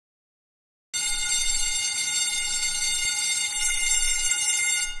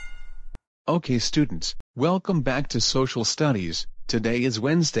Okay students, welcome back to Social Studies. Today is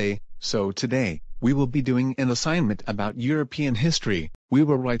Wednesday, so today, we will be doing an assignment about European history. We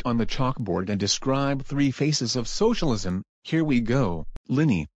will write on the chalkboard and describe three phases of socialism. Here we go.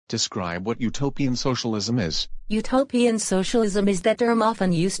 Linny, describe what utopian socialism is. Utopian socialism is the term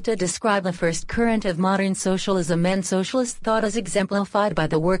often used to describe the first current of modern socialism and socialist thought as exemplified by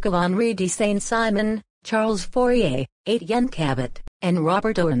the work of Henri de Saint-Simon, Charles Fourier, Etienne Cabot, and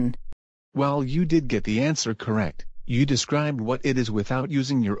Robert Owen. Well, you did get the answer correct. You described what it is without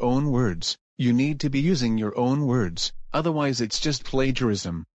using your own words. You need to be using your own words, otherwise it's just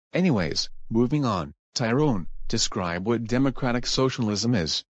plagiarism. Anyways, moving on. Tyrone, describe what democratic socialism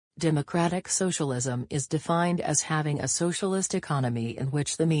is. Democratic socialism is defined as having a socialist economy in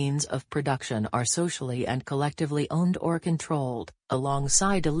which the means of production are socially and collectively owned or controlled,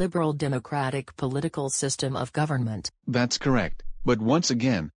 alongside a liberal democratic political system of government. That's correct, but once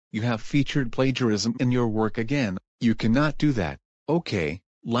again, you have featured plagiarism in your work again. You cannot do that. Okay,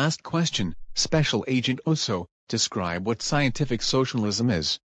 last question. Special Agent Oso, describe what scientific socialism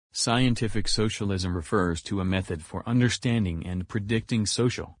is. Scientific socialism refers to a method for understanding and predicting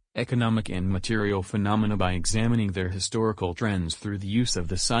social, economic and material phenomena by examining their historical trends through the use of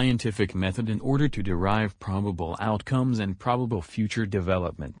the scientific method in order to derive probable outcomes and probable future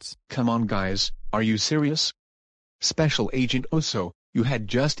developments. Come on guys, are you serious? Special Agent Oso, you had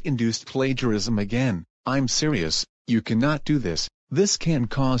just induced plagiarism again. I'm serious, you cannot do this. This can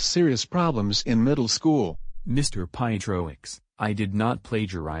cause serious problems in middle school. Mr. Pietroix, I did not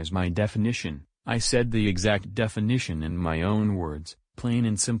plagiarize my definition. I said the exact definition in my own words, plain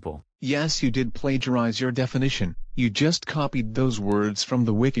and simple. Yes, you did plagiarize your definition. You just copied those words from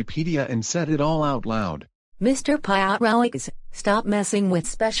the Wikipedia and said it all out loud. Mr. Pietroix, stop messing with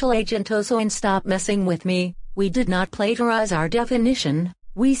Special Agent Oso and stop messing with me. We did not plagiarize our definition.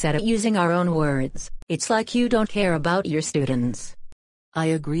 We said it using our own words. It's like you don't care about your students. I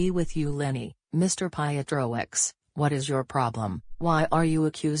agree with you, Lenny. Mr. Pietroix, what is your problem? Why are you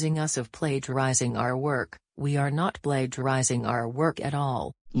accusing us of plagiarizing our work? We are not plagiarizing our work at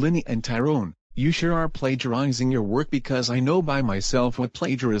all. Linny and Tyrone, you sure are plagiarizing your work because I know by myself what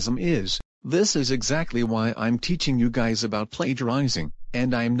plagiarism is. This is exactly why I'm teaching you guys about plagiarizing,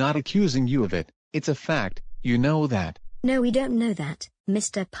 and I'm not accusing you of it. It's a fact, you know that. No, we don't know that,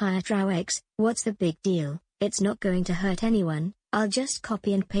 Mr. Pietroix. What's the big deal? It's not going to hurt anyone. I'll just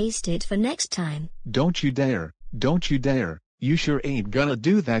copy and paste it for next time. Don't you dare, don't you dare. You sure ain't gonna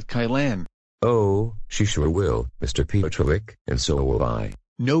do that, Kylan. Oh, she sure will, Mr. Pietrovic, and so will I.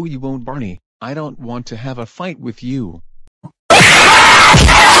 No you won't, Barney. I don't want to have a fight with you.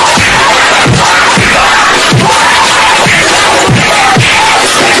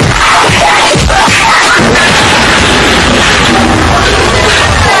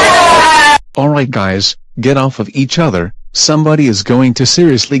 Alright guys, get off of each other. Somebody is going to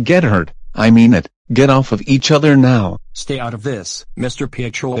seriously get hurt. I mean it. Get off of each other now. Stay out of this, Mr.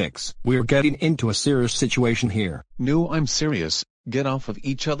 Pietroix. We're getting into a serious situation here. No, I'm serious. Get off of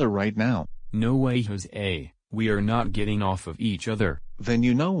each other right now. No way, Jose. We are not getting off of each other. Then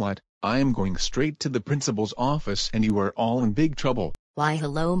you know what? I am going straight to the principal's office and you are all in big trouble. Why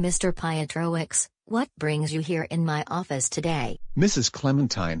hello Mr. Pietroix, what brings you here in my office today? Mrs.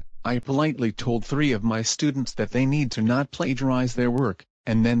 Clementine, I politely told 3 of my students that they need to not plagiarize their work,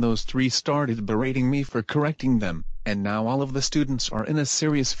 and then those 3 started berating me for correcting them, and now all of the students are in a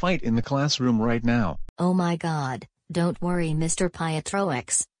serious fight in the classroom right now. Oh my god, don't worry Mr.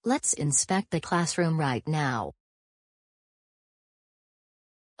 Pietroix, let's inspect the classroom right now.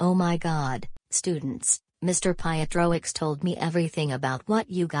 Oh my god, students, Mr. Pietroix told me everything about what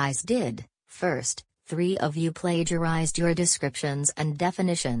you guys did. First, 3 of you plagiarized your descriptions and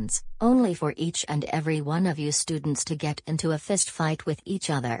definitions, only for each and every one of you students to get into a fist fight with each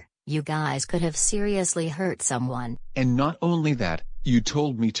other. You guys could have seriously hurt someone. And not only that, you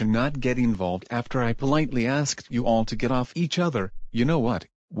told me to not get involved after I politely asked you all to get off each other. You know what?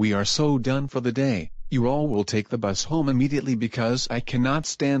 We are so done for the day. You all will take the bus home immediately because I cannot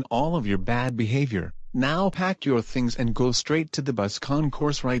stand all of your bad behavior. Now pack your things and go straight to the bus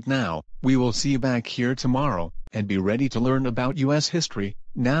concourse right now. We will see you back here tomorrow, and be ready to learn about US history.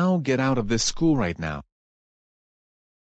 Now get out of this school right now.